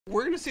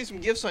We're going to see some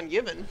gifts on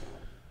Given.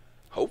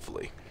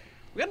 Hopefully.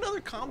 We got another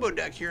combo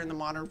deck here in the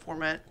Modern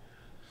format.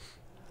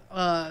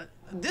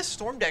 This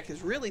Storm deck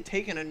has really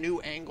taken a new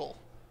angle.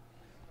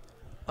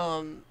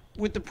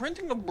 With the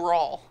printing of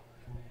Brawl,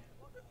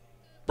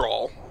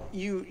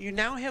 you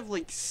now have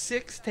like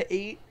 6 to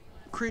 8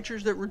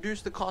 creatures that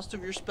reduce the cost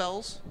of your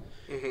spells.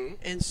 Mm-hmm.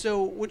 And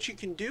so what you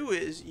can do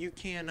is you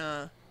can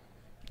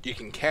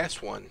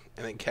cast one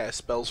and then cast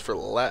spells for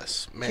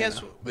less mana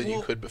than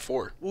you could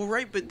before. Well,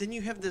 right, but then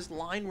you have this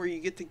line where you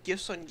get the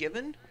gifts on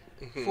Given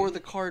for the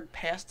card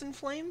Past in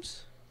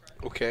Flames.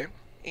 Okay.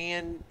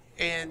 And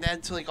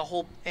that's like a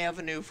whole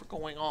avenue for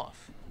going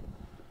off.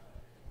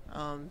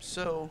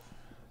 So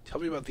tell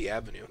me about the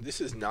avenue.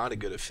 This is not a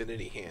good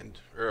Affinity hand,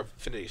 or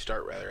Affinity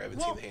start rather. I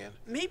haven't seen the hand.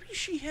 Maybe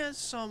she has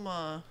some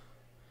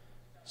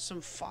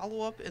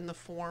follow-up in the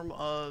form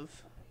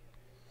of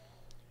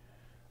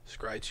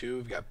Scry 2.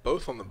 We've got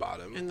both on the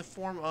bottom. In the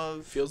form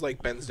of feels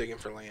like Ben's digging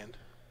for land.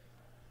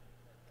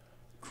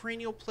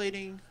 Cranial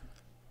Plating.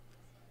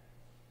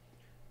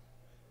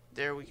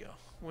 There we go.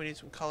 We need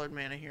some colored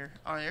mana here.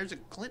 All right, there's a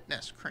Glint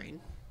Nest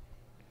Crane.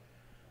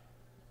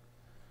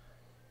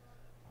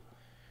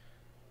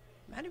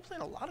 Maddie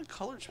playing a lot of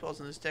colored spells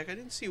in this deck. I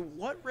didn't see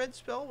what red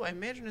spell. I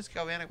imagine it's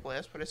Galvanic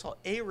Blast, but I saw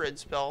a red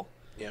spell.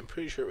 Yeah, I'm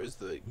pretty sure it was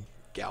the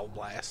Gal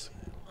Blast.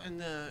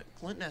 And the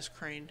Glint Nest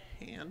Crane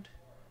hand.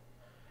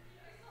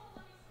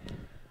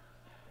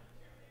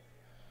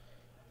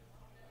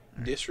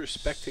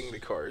 Disrespecting the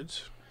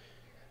cards.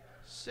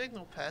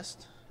 Signal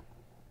Pest.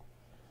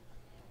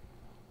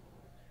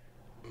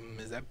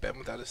 Is that Ben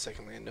without a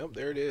second land? Nope,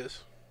 there it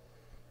is.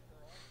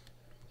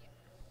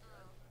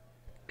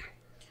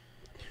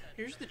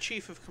 Here's the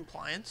Chief of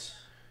Compliance.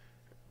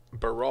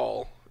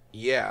 Baral,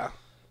 yeah.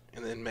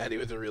 And then Maddie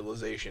with a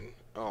realization.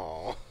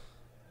 Aww.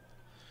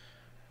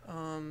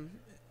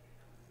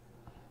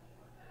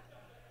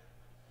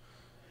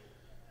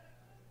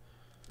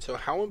 So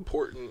how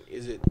important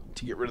is it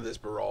to get rid of this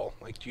Baral?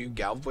 Like, do you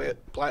Gal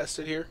Blast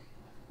it here?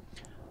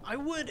 I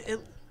would at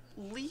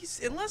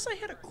least, unless I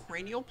had a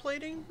Cranial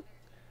Plating,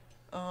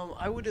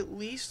 I would at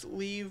least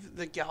leave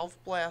the Galv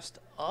Blast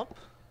up.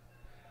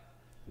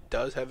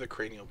 Does have a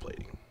Cranial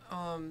Plating.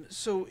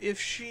 So if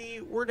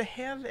she were to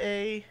have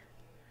a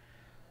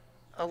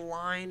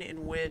line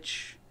in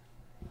which,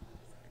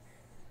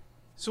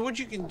 so what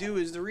you can do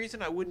is, the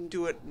reason I wouldn't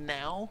do it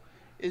now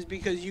is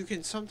because you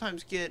can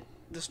sometimes get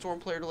the Storm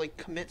player to like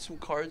commit some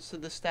cards to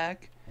the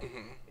stack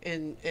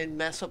and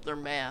mess up their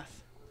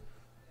math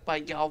by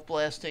Galv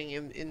Blasting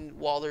in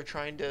while they're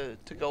trying to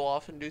go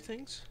off and do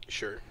things.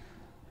 Sure.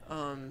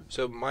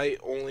 So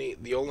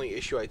the only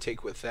issue I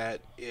take with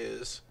that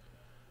is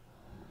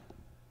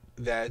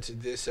that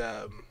this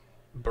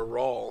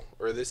Baral,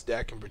 or this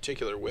deck in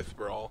particular with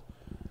Baral,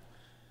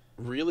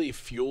 really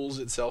fuels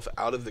itself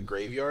out of the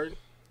graveyard.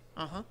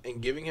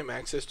 And giving him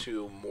access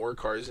to more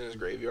cards in his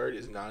graveyard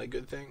is not a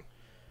good thing.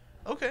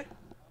 Okay.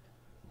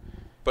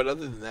 But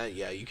other than that,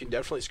 yeah, you can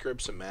definitely screw up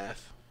some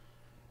math.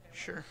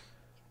 Sure.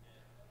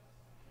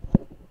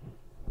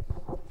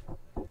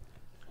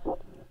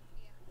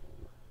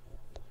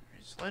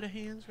 Sleight of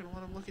Hand's gonna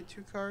let him look at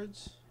 2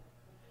 cards.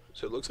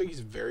 So it looks like he's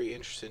very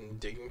interested in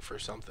digging for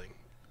something.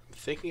 I'm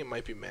thinking it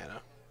might be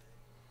mana.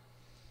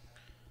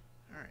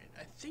 Alright,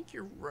 I think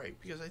you're right,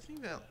 because I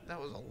think that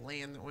was a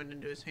land that went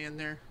into his hand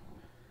there.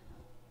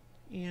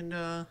 And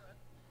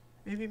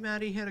maybe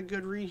Maddie had a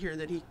good read here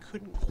that he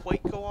couldn't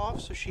quite go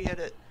off, so she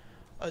had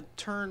a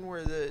turn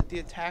where the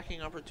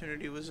attacking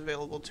opportunity was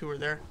available to her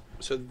there.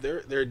 So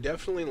there are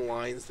definitely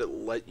lines that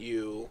let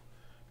you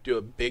do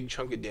a big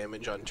chunk of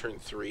damage on turn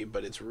 3,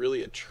 but it's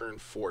really a turn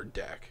 4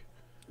 deck.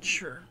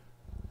 Sure.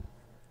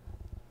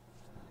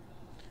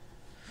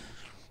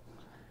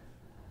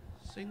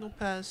 Signal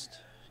Pest.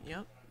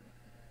 Yep.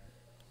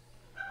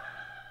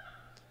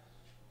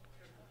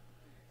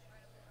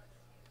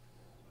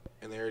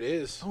 And there it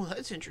is. Oh,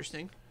 that's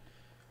interesting.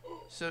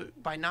 So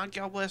by not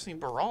Gal Blasting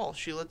Baral,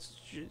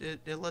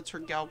 it lets her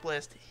Gal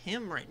Blast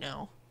him right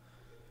now.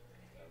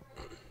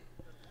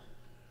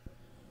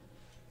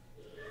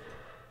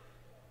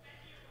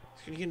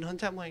 So you can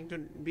untap land to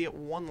be at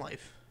 1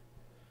 life.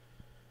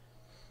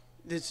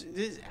 This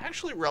is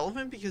actually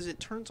relevant because it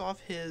turns off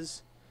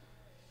his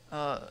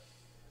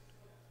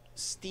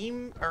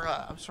Shivan.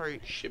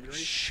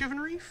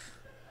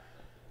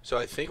 So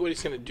I think what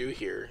he's going to do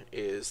here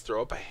is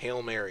throw up a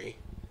Hail Mary.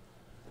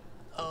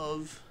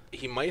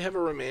 He might have a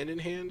Remand in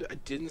hand. I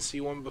didn't see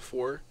one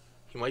before.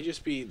 He might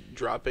just be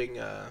dropping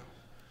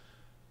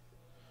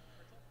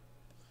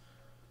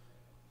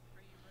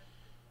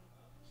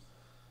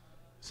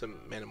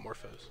some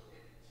Manamorphose.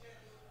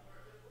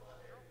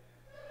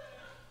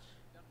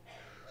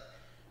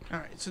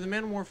 Alright, so the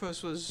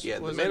Manamorphose was the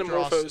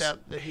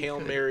Manamorphose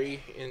Hail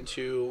Mary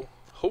into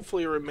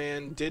hopefully a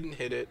Remand. Didn't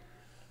hit it.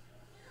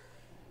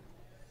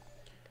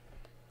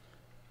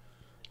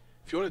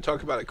 If you want to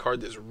talk about a card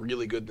that's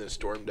really good in this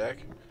Storm deck,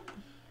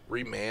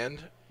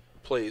 Remand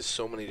plays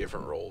so many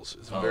different roles.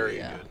 It's very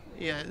good.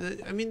 Yeah,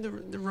 I mean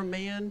the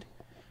Remand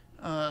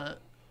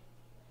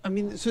I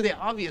mean, so the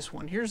obvious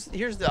one. Here's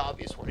the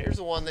obvious one. Here's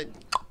the one that,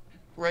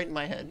 right in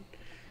my head.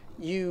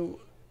 You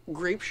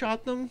grape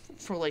shot them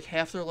for like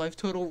half their life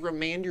total,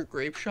 remand your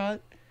grape shot,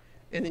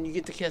 and then you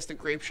get to cast a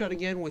grape shot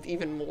again with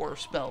even more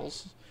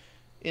spells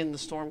in the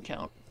storm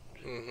count.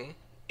 Mm-hmm.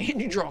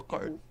 And you draw a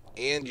card.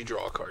 And you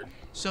draw a card.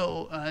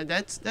 So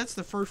that's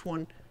the first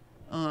one.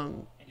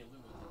 And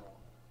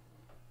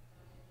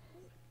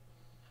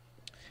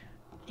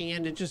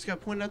it just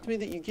got pointed out to me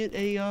that you get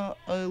a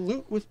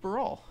loot with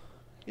Baral.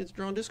 You get to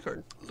draw and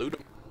discard. Loot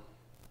him.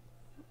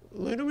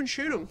 Loot him and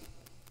shoot him.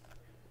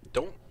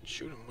 Don't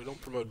shoot him. We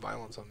don't promote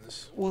violence on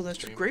this. Well, that's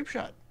stream. a grape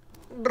shot.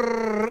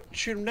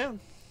 Shoot him down.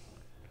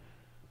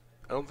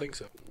 I don't think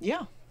so.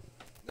 Yeah.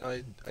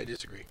 I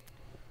disagree.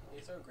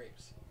 They throw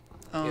grapes.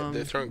 Yeah,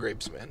 they're throwing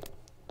grapes, man.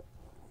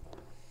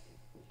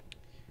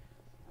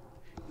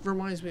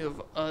 Reminds me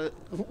of a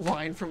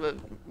line from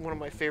one of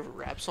my favorite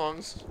rap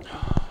songs.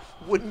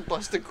 Wouldn't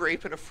bust a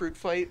grape in a fruit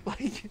fight.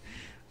 Like,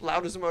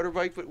 loud as a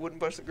motorbike, but wouldn't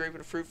bust a grape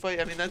in a fruit fight.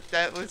 I mean,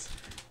 that was...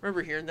 I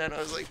remember hearing that, and I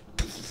was like...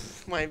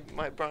 My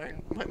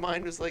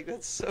mind was like,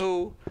 that's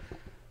so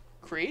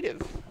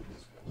creative.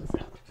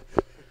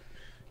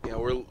 Yeah,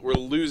 we're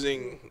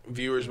losing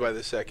viewers by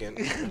the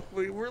second.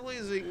 We're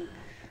losing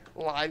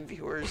live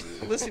viewers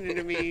listening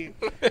to me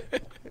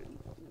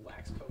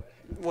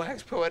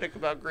wax poetic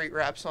about great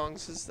rap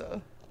songs is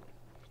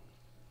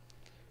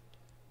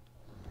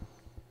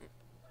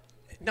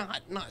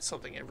not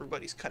something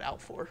everybody's cut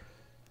out for.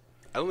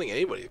 I don't think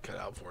anybody's cut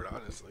out for it,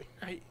 honestly.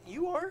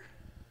 You are?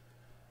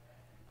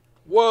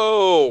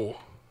 Whoa!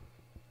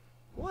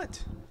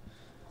 What?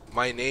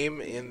 My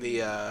name in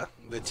the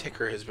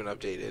ticker has been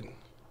updated.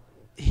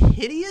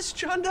 Hideous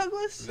John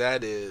Douglas?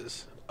 That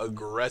is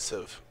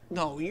aggressive.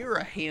 No, you're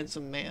a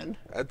handsome man.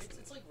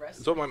 It's like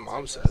wrestling. That's what my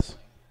mom says. It's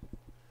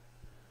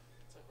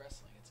like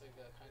wrestling. It's like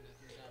a kind of,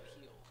 you're not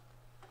a heel.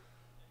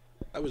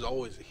 I was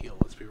always a heel,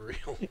 let's be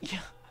real. Yeah.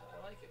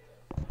 I like it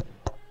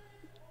though.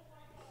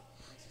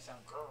 Makes you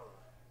sound grrr.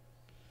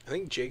 I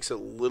think Jake's a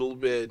little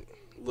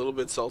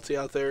bit salty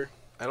out there.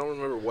 I don't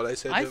remember what I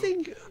said to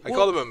him. I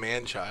called him a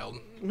man-child.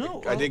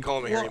 No. I did call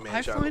him a hairy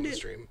man-child on the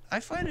stream. I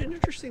find it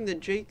interesting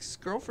that Jake's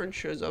girlfriend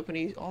shows up and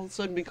he all of a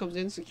sudden becomes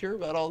insecure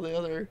about all the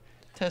other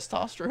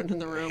testosterone in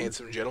the room.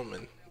 Handsome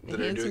gentlemen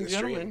that are doing the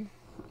stream.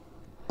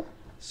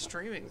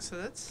 Streaming. So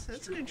that's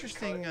an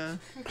interesting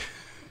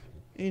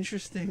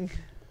interesting.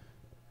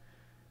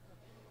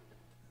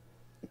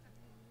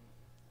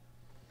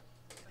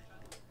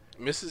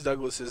 Mrs.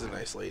 Douglas is a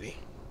nice lady.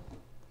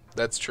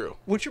 That's true.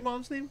 What's your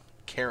mom's name?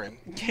 Karen.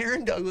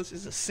 Karen Douglas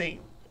is a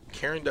saint.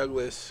 Karen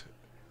Douglas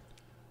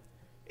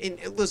And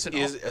listen,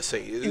 is a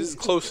saint. It is as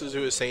close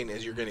to a saint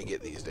as you're going to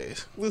get these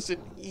days. Listen,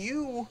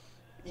 you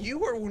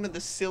are one of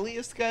the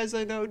silliest guys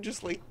I know.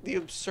 Just like the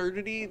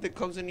absurdity that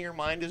comes into your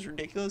mind is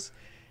ridiculous.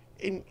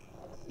 And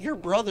your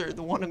brother,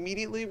 the one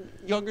immediately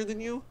younger than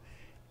you,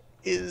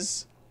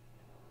 is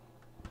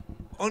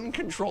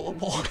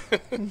uncontrollable.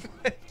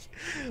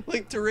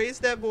 Like to raise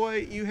that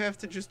boy, you have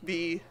to just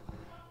be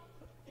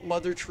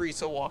Mother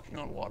Teresa walking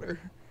on water.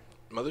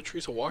 Mother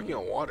Teresa walking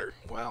on water.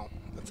 Wow.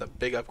 That's a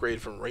big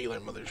upgrade from regular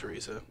Mother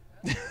Teresa.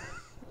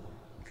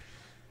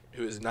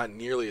 Who is not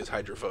nearly as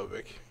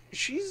hydrophobic.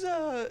 She's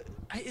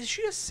is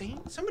she a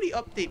saint? Somebody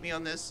update me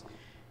on this.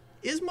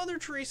 Is Mother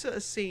Teresa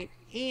a saint?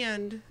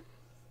 And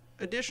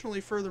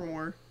additionally,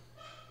 furthermore,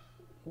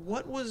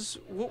 what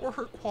were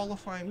her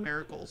qualifying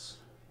miracles?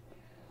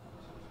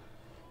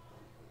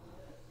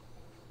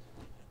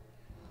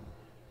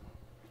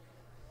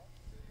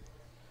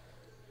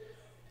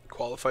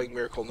 Qualifying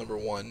miracle number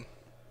 1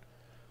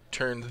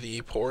 turned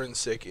the poor and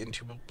sick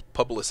into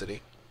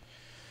publicity.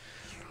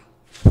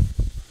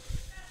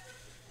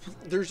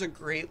 There's a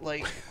great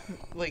like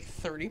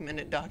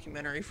 30-minute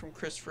documentary from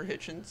Christopher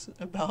Hitchens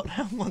about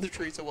how Mother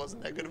Teresa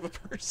wasn't that good of a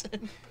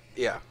person.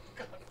 Yeah,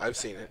 I've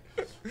seen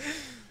it.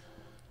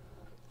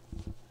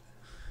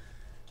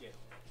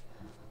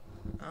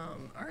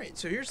 All right,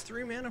 so here's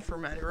 3 mana for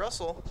Maddie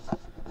Russell.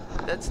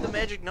 That's the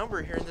magic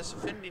number here in this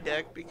Affinity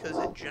deck because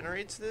it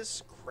generates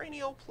this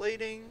cranial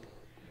plating.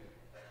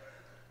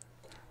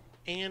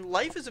 And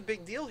life is a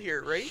big deal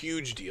here, right?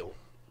 Huge deal.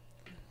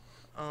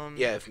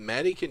 Yeah, if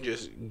Maddie can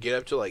just get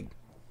up to like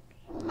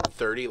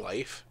 30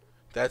 life,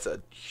 that's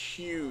a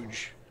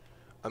huge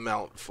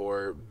amount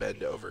for Ben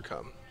to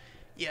overcome.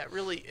 Yeah,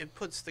 really, it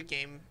puts the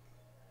game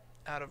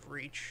out of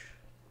reach.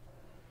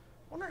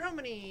 Wonder how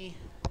many...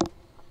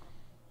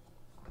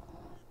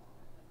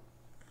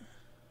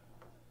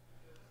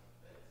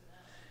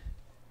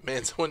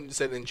 Man, someone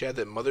said in chat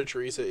that Mother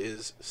Teresa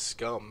is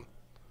scum.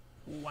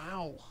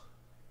 Wow.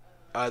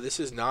 This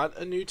is not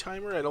a new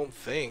timer, I don't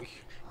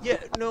think. Yeah,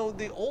 no,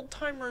 the old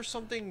timer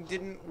something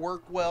didn't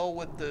work well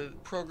with the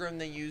program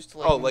they used to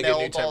like. Oh, like a new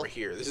meld timer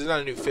here. This is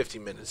not a new 50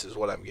 minutes, is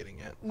what I'm getting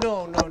at.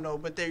 No,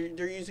 but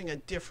they're using a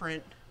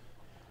different.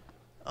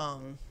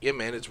 Yeah,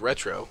 man, it's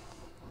retro.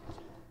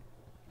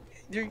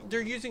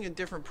 They're using a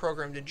different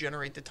program to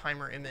generate the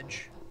timer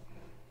image.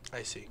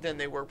 I see. Than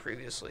they were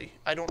previously.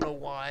 I don't know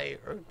why,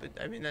 but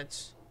I mean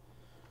that's.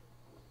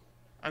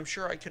 I'm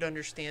sure I could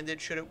understand it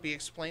should it be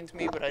explained to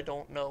me, but I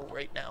don't know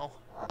right now.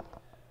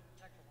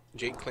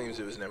 Jake claims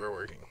it was never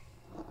working.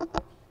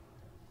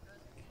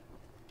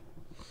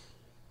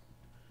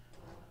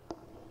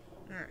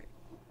 Alright.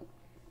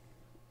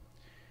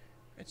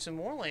 It's some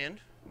more land.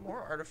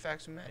 More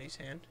artifacts in Maddie's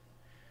hand.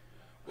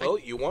 Well,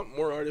 you want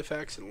more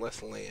artifacts and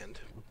less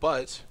land,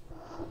 but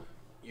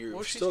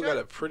you've still got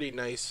a pretty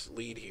nice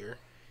lead here.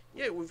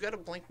 Yeah, we've got a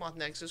Blink Moth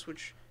Nexus,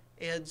 which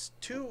adds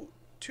two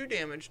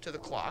damage to the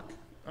clock,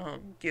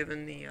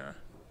 given the...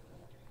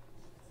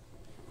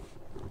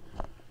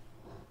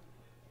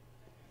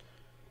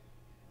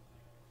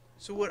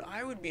 So what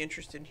I would be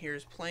interested in here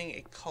is playing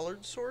a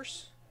colored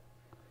source,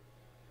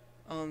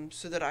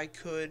 so that I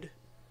could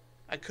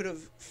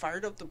have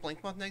fired up the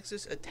Blink Moth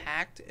Nexus,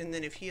 attacked, and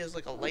then if he has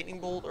like a Lightning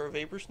Bolt or a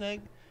Vapor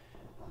Snag,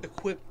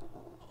 equip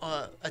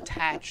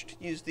attached,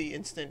 use the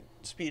instant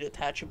speed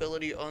attach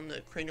ability on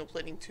the cranial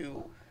plating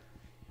to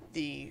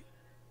the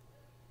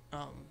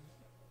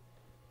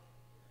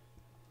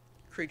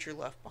creature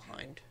left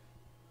behind.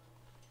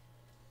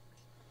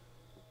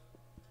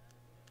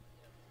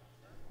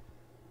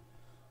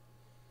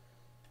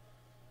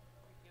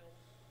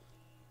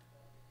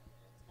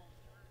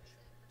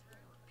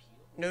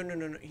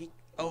 No.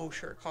 Oh,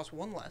 sure. It costs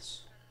one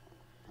less.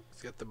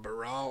 He's got the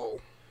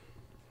Baral.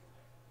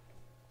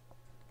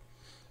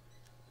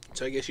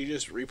 So I guess you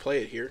just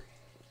replay it here.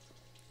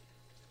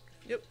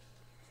 Yep.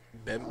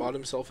 Ben bought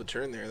himself a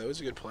turn there. That was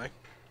a good play.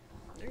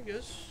 There he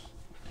goes.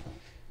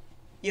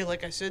 Yeah,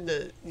 like I said,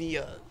 the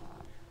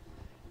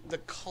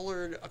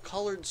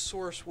colored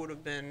source would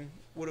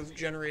have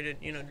generated,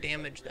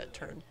 damage that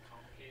turn.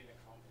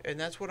 And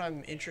that's what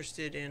I'm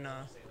interested in.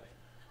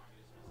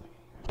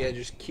 Yeah,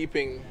 just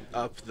keeping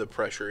up the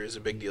pressure is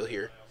a big deal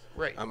here.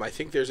 Right. I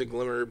think there's a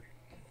Glimmer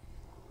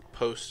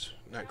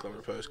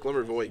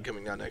Void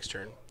coming down next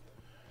turn,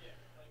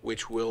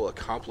 which will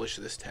accomplish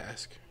this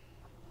task.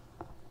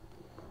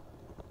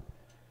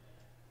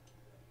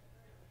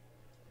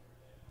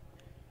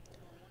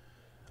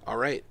 All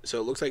right, so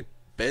it looks like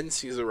Ben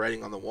sees the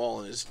writing on the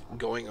wall and is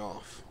going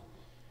off,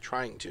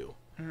 trying to.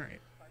 All right.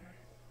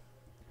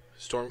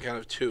 Storm count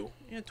of 2.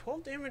 Yeah,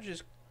 12 damage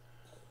is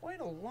quite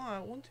a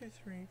lot. 1, 2,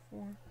 3,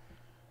 4,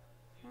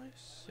 5,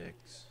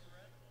 6,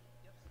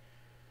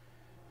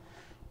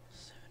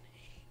 7,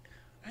 8.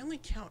 I only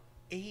count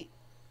 8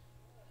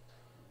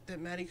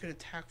 that Maddie could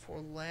attack for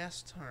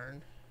last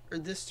turn, or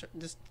this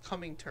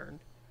coming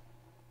turn.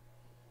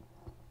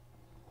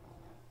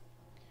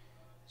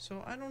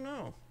 So I don't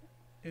know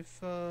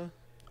if. I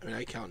mean,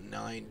 I count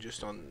 9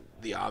 just on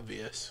the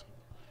obvious,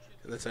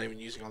 and that's not even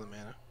using all the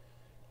mana.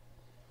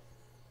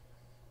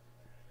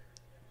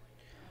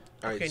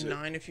 Okay,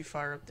 9 if you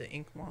fire up the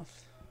Ink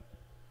Moth.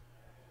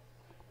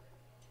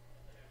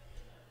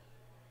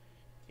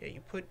 Yeah, you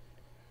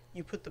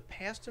put the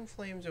Past in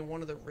Flames and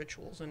one of the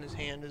rituals in his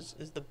hand is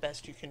the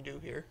best you can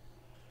do here.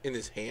 In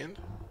his hand?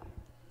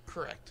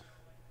 Correct.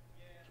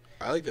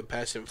 I like the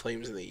Past in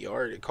Flames in the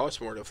yard. It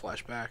costs more to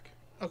flash back.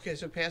 Okay,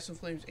 so Past in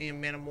Flames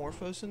and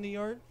Manamorphose in the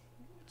yard,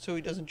 so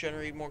he doesn't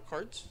generate more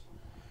cards?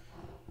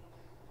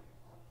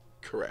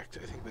 Correct.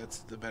 I think that's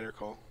the better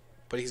call.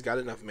 But he's got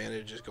enough mana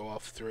to just go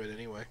off through it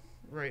anyway.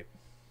 Right.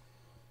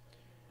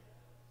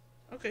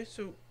 Okay,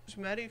 so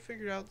Maddie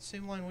figured out the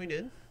same line we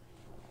did.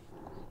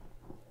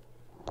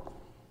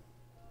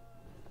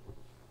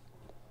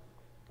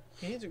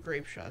 He needs a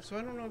Grape Shot, so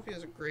I don't know if he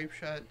has a Grape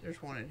Shot.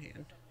 There's one in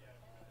hand.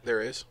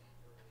 There is.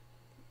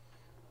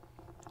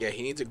 Yeah,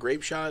 he needs a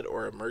Grape Shot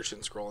or a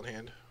Merchant Scroll in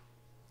hand.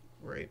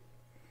 Right.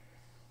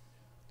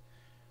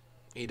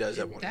 He does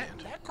have one in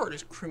hand. That card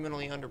is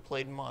criminally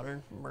underplayed in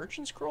Modern.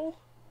 Merchant Scroll?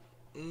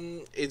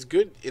 It's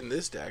good in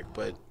this deck,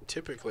 but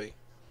typically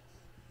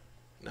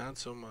not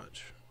so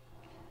much.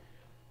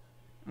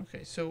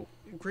 Okay, so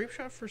Grape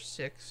Shot for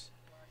 6.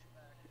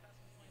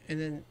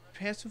 And then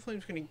Past in Flame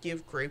is going to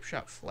give Grape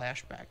Shot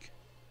flashback.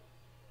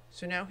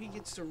 So now he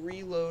gets to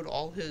reload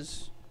all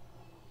his...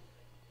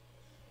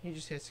 He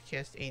just has to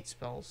cast 8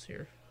 spells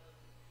here.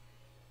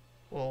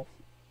 Well,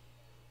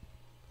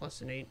 less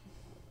than 8.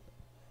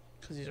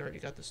 Because he's already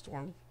got the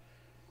Storm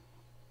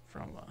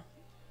from...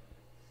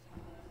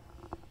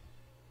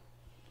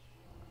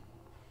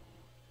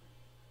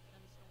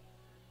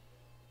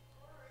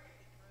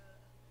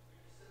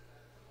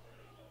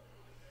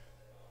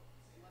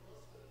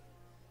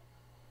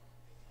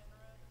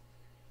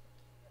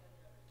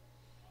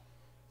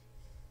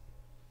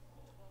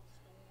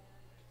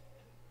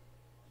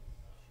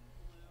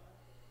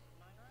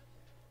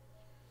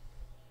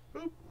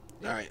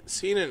 Alright,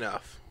 seen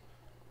enough.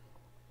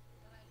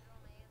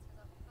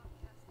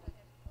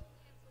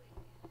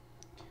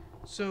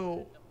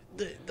 So,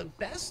 the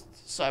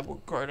best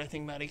sideboard card I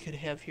think Maddie could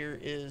have here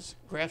is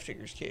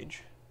Grafdigger's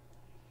Cage.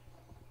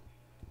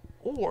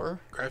 Or...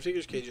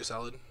 Grafdigger's Cage is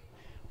solid.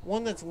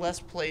 One that's less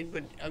played,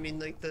 but, I mean,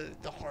 like, the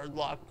hard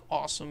lock,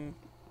 awesome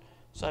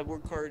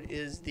sideboard card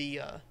is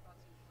the,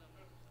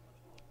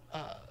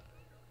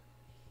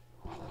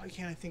 why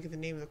can't I think of the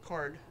name of the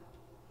card?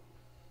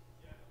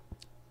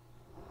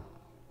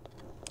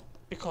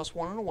 It costs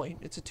 1 and a white.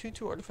 It's a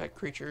 2/2 artifact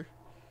creature.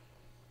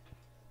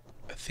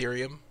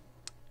 Ethereum.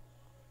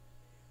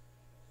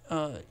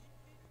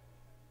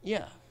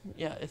 Yeah,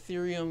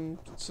 Ethereum.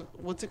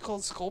 What's it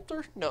called?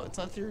 Sculptor? No, it's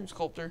not Ethereum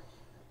Sculptor.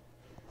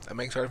 That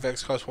makes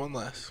artifacts cost 1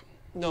 less.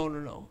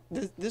 No.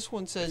 This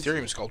one says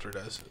Ethereum Sculptor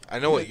does. I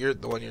know what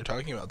the one you're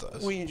talking about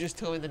does. Will you just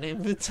tell me the name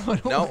of it so I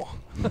don't? No.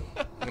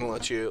 I'm gonna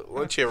let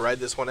you ride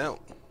this one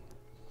out.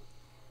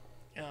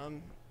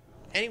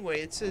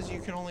 Anyway, it says you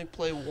can only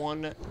play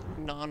 1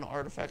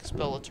 non-artifact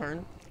spell a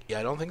turn. Yeah,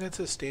 I don't think that's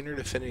a standard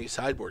Affinity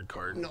sideboard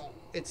card. No,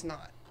 it's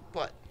not.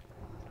 But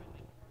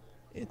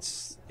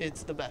it's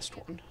the best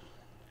one.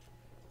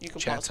 You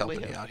could Chat's possibly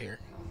helping me have. out here.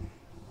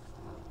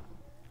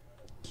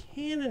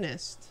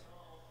 Canonist.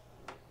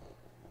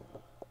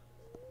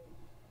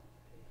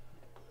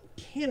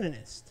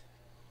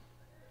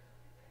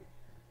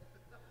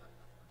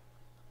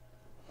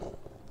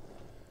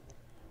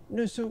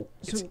 No, so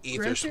It's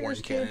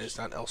Aethersworn Canonist,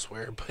 not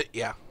elsewhere, but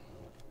yeah.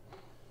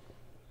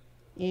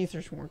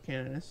 Aethersworn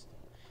Canonist.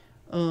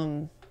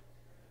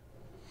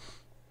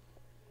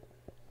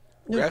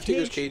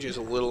 Grafdigger's Cage is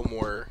a little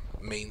more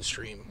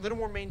mainstream. A little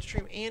more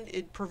mainstream, and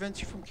it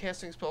prevents you from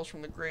casting spells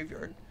from the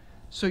graveyard.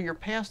 So your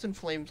Past in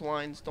Flames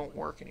lines don't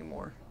work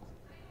anymore.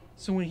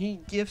 So when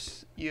he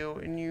gifts you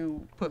and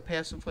you put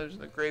Past in Flames in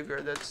the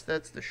graveyard, that's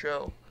the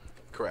show.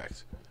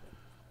 Correct.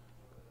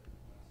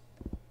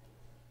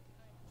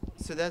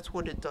 So that's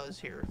what it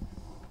does here.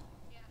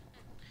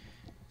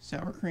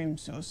 Sour Cream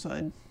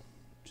Suicide.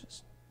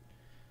 Just...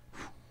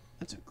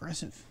 That's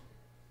aggressive.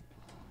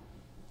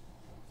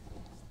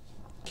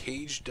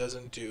 Cage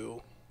doesn't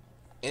do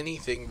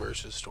anything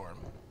versus Storm.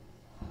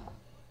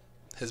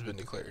 Has been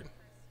declared.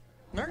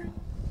 Alright.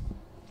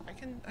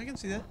 I can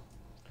see that.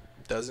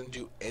 Doesn't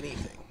do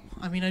anything.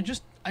 I mean, I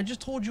just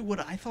told you what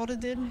I thought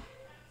it did.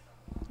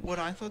 What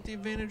I thought the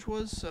advantage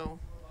was, so...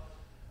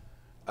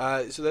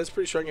 So that's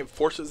pretty strong. It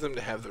forces them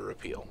to have the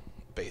repeal,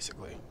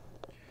 basically.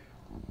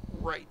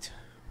 Right.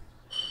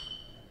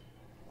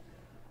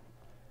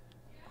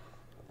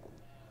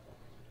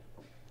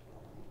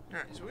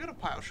 Alright, so we got a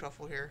pile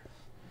shuffle here.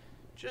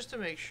 Just to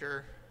make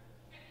sure.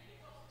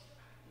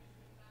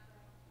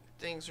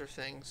 Things are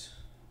things.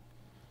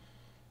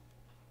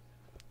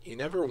 You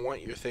never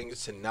want your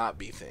things to not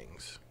be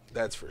things.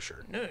 That's for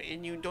sure. No,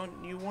 and you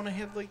want to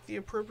have like the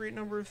appropriate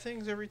number of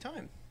things every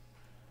time.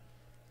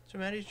 So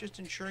Maddie's just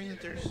ensuring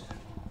that there's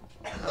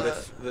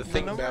the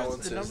thing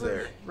balance is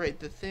there. Right,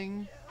 the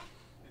thing.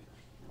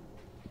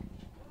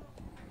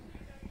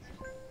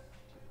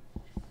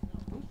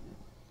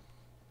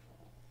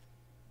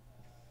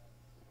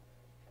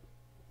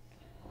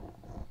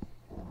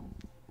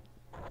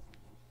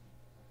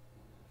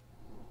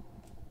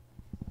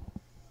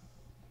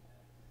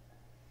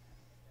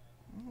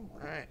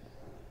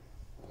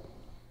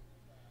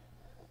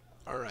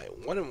 All right,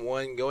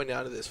 1-1 going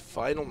down to this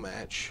final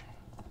match.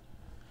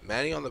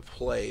 Maddie on the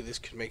play. This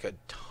could make a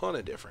ton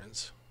of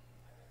difference.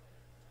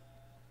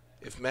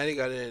 If Maddie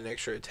got in an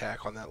extra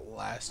attack on that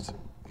last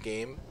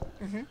game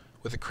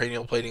with the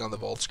cranial plating on the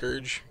Vault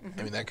Scourge,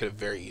 I mean, that could have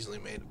very easily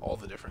made all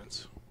the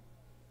difference.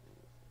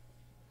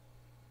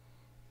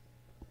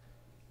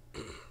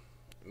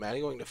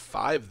 Maddie going to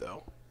 5,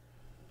 though.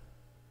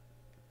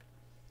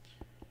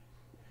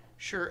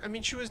 Sure. I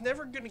mean, she was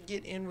never going to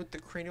get in with the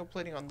cranial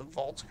plating on the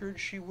Vault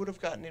Scourge. She would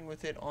have gotten in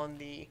with it on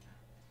the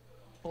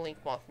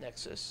Blinkmoth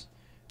Nexus.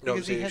 No,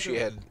 so if she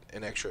had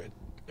an extra...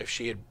 If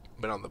she had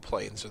been on the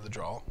play instead of the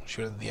draw,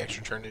 she would have the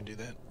extra turn to do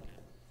that.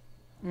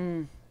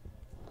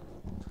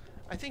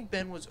 I think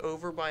Ben was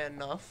over by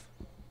enough.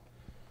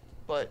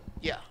 But,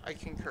 yeah, I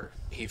concur.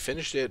 He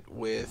finished it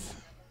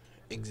with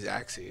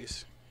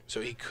Exaxes.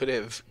 So he could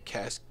have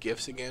cast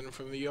Gifts again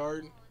from the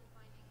yard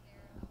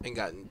and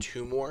gotten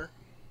 2 more.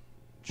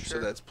 Sure. So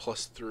that's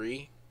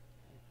 +3.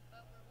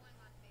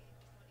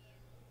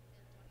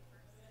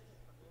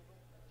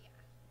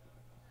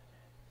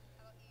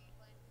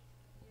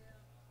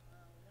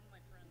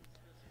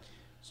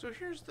 So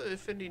here's the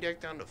Affinity deck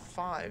down to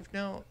 5.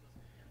 Now,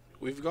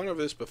 we've gone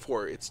over this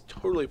before. It's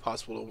totally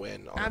possible to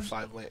win on a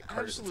 5-land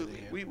card.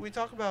 Absolutely. We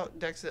talk about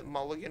decks that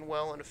mulligan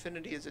well, and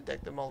Affinity is a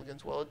deck that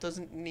mulligans well. It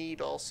doesn't need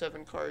all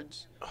 7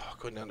 cards. Oh,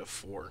 going down to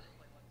 4.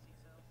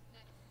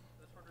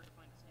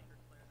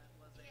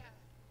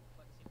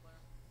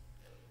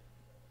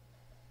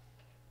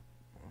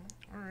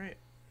 Alright.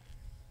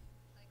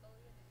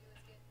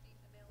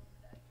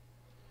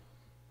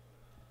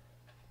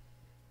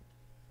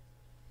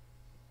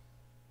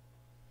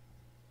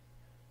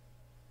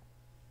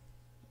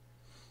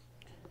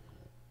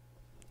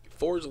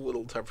 Four is a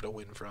little tougher to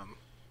win from.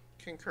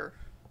 Concur.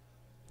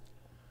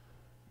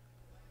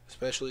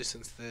 Especially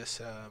since this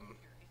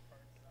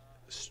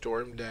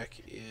Storm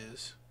deck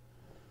is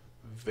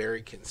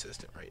very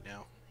consistent right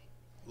now.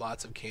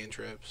 Lots of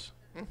cantrips.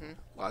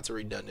 Lots of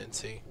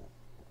redundancy.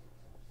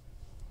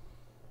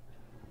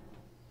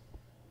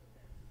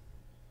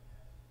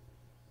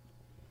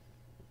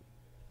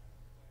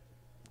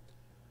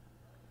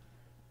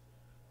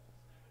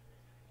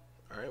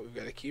 Alright, we've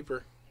got a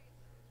keeper.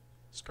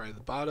 Scry at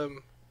the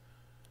bottom.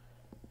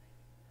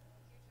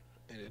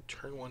 And a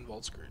turn 1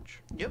 Vault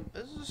Scourge. Yep,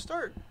 this is a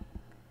start.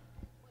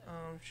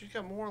 She's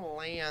got more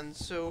land,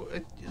 so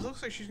it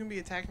looks like she's going to be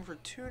attacking for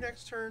 2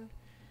 next turn.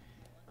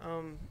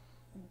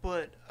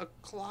 But a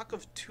clock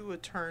of 2 a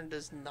turn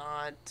does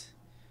not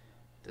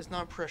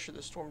pressure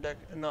the Storm deck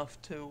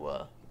enough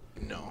to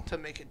to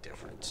make a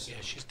difference.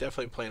 Yeah, she's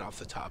definitely playing off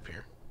the top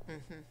here.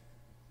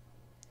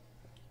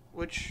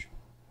 Which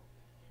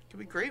could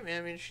be great,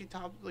 man. I mean, she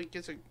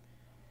gets a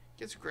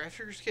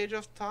Graphics Cage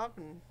off the top,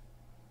 and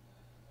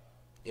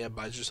yeah,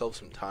 buys herself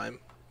some time.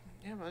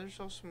 Yeah, buys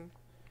herself some.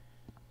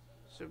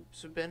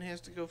 So Ben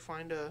has to go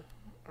find a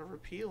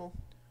repeal.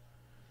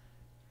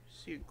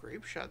 See a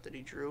grape shot that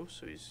he drew,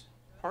 so he's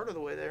part of the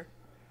way there.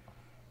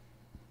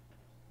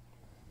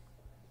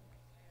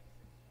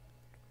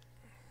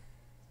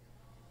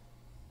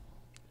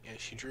 Yeah,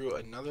 she drew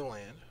another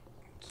land.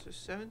 So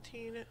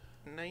 17,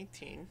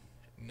 19.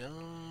 No,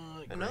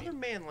 another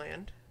man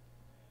land.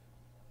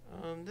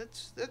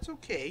 That's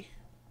okay.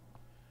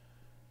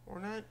 We're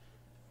not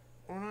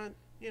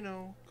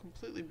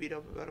completely beat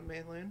up about a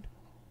man land.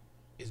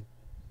 Is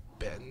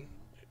Ben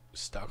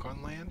stuck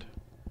on land?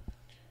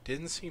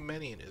 Didn't see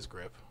many in his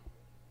grip.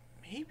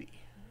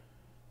 Maybe.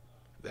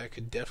 That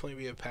could definitely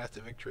be a path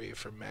to victory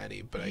for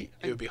Maddie, but it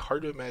would be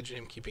hard to imagine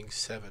him keeping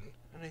 7.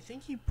 And I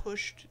think he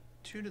pushed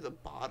 2 to the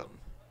bottom.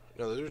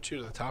 No, those are 2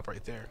 to the top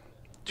right there.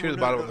 2 to the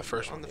bottom on the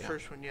first one. On the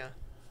first one, yeah.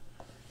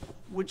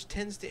 Which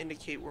tends to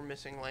indicate we're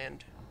missing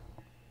land.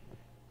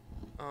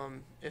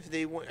 If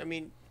they want, I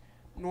mean,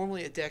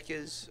 normally a deck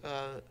is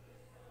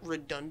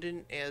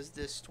redundant as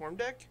this Storm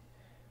deck.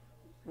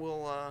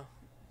 We'll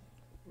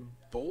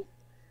bolt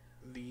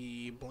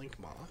the Blink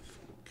Moth.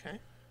 Okay.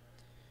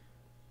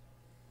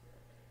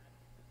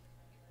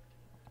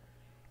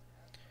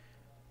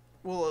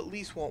 We'll at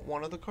least want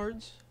one of the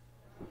cards.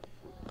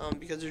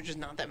 Because there's just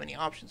not that many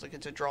options. Like,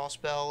 it's a draw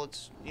spell,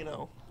 it's,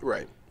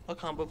 right, a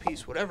combo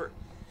piece, whatever.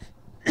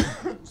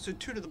 So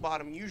 2 to the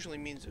bottom usually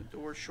means that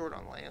we're short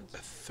on lands. A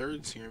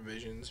third Serum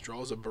Visions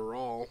draws a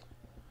Baral.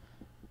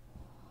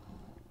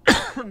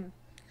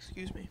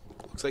 Excuse me.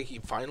 Looks like he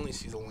finally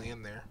sees a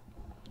land there.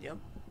 Yep.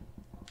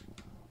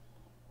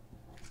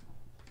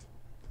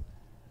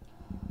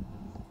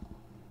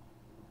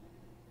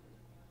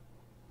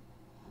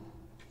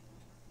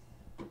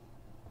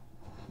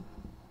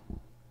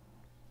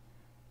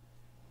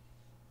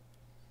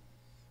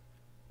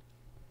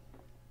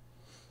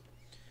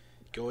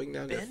 Going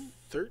down to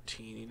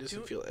 13, he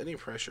doesn't feel any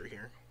pressure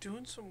here.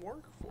 Doing some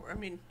work for. I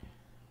mean,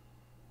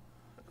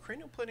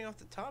 cranial plating off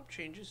the top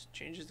changes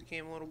the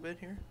game a little bit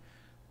here.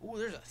 Ooh,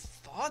 there's a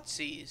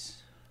Thoughtseize.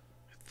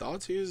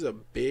 Thoughtseize is a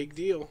big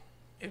deal.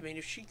 I mean,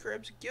 if she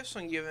grabs a Gifts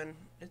Ungiven,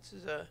 it's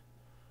a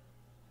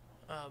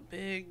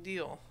big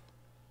deal.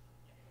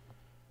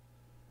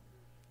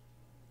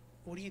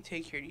 What do you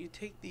take here? Do you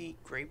take the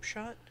Grape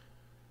Shot?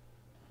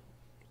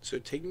 So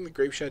taking the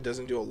Grape Shot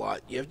doesn't do a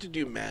lot. You have to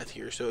do math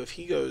here. So if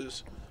he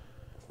goes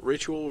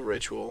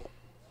Ritual,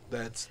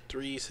 that's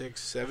 3,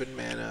 6, 7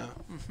 mana.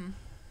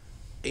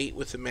 8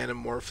 with the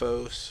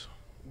Manamorphose.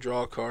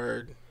 Draw a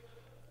card.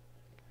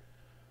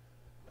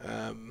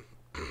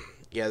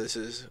 Yeah, this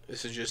is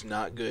just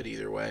not good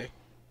either way.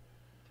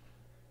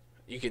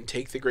 You can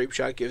take the Grape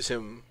Shot, gives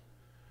him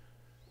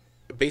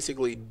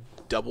basically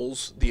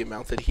doubles the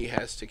amount that he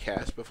has to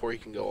cast before he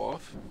can go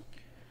off.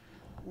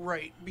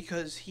 Right,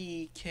 because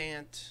he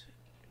can't.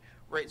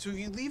 Right, so if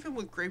you leave him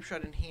with Grape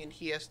Shot in hand,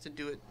 he has to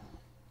do it.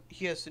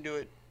 He has to do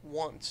it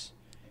once.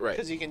 Right.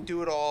 Because he can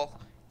do it all.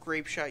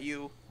 Grape Shot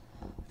you.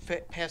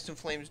 Past in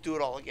Flames. Do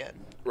it all again.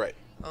 Right.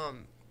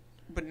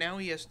 But now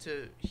he has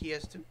to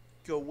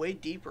go way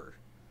deeper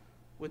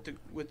with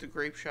the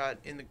Grape Shot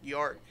in the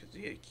yard because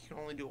he can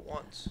only do it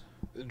once.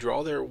 The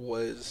draw there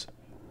was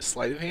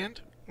Sleight of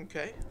Hand.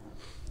 Okay.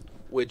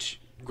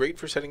 Which great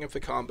for setting up the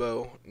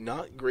combo.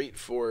 Not great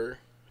for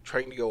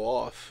trying to go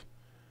off,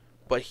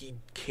 but he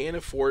can't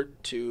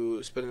afford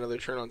to spend another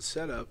turn on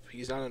setup.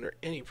 He's not under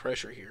any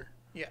pressure here.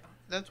 Yeah,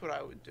 that's what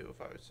I would do if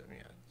I was him.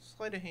 Yeah,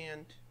 Sleight of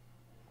Hand.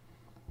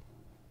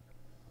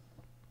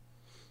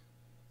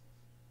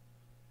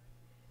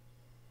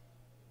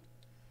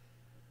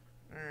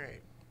 All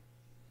right.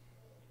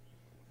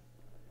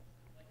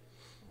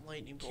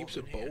 Lightning Bolt Keeps a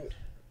in hand. bolt.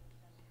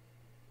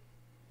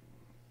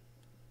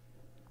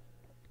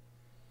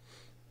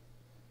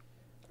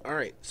 All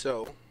right,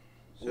 so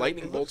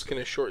Lightning Bolt's going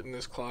to shorten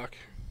this clock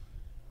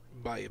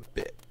by a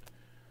bit.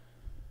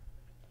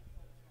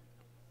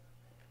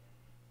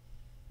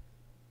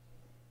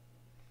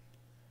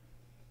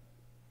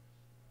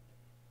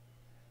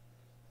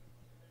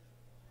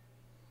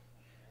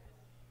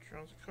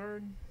 Draws a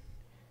card.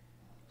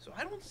 So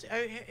I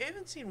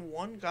haven't seen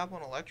one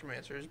Goblin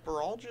Electromancer. Is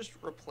Baral just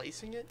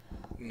replacing it?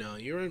 No,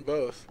 you're in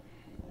both.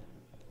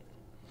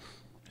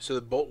 So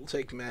the Bolt will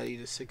take Maddie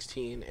to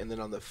 16, and then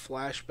on the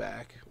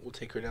flashback, we'll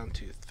take her down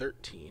to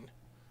 13.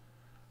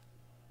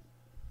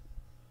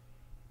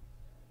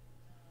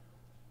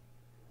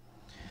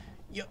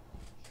 Yep.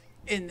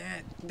 And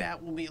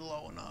that will be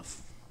low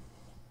enough.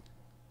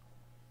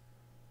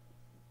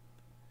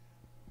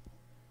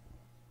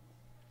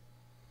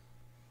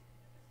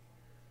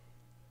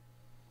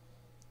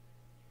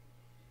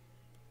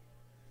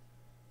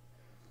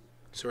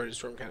 Sword and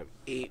Storm kind of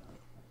 8.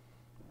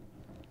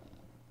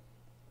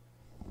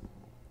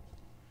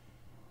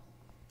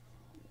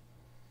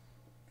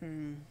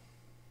 Hmm.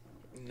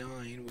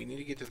 9. We need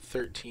to get to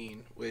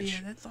 13, which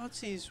Yeah, that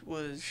Thoughtseize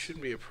was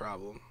shouldn't be a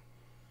problem.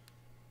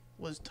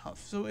 tough.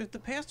 So if the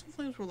Past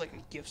Flames were like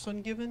a gifts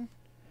ungiven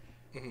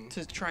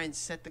to try and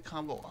set the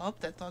combo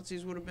up, that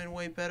Thoughtseize would have been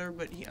way better.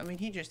 But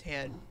he just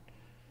had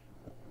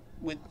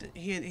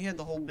he had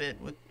the whole bit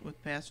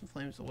with Past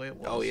Flames the way it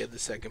was. Oh, he had the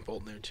second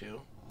bolt in there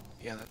too.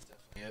 Yeah, that's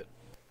definitely it.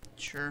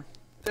 Sure.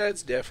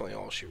 That's definitely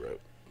all she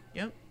wrote.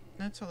 Yep,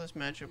 that's how this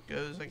matchup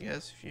goes, I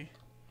guess. If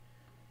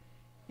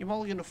you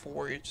mulligan to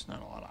 4, it's just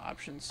not a lot of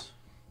options.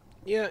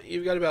 Yeah,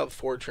 you've got about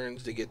 4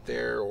 turns to get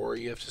there, or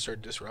you have to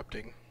start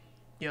disrupting.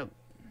 Yep.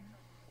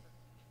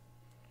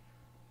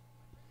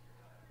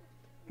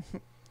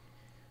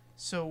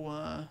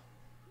 So,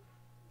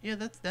 yeah,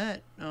 that's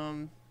that.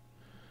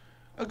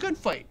 A good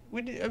fight.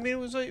 It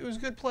was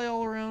good play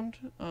all around.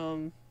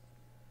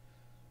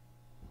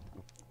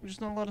 Just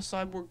not a lot of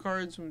sideboard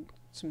cards,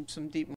 some deep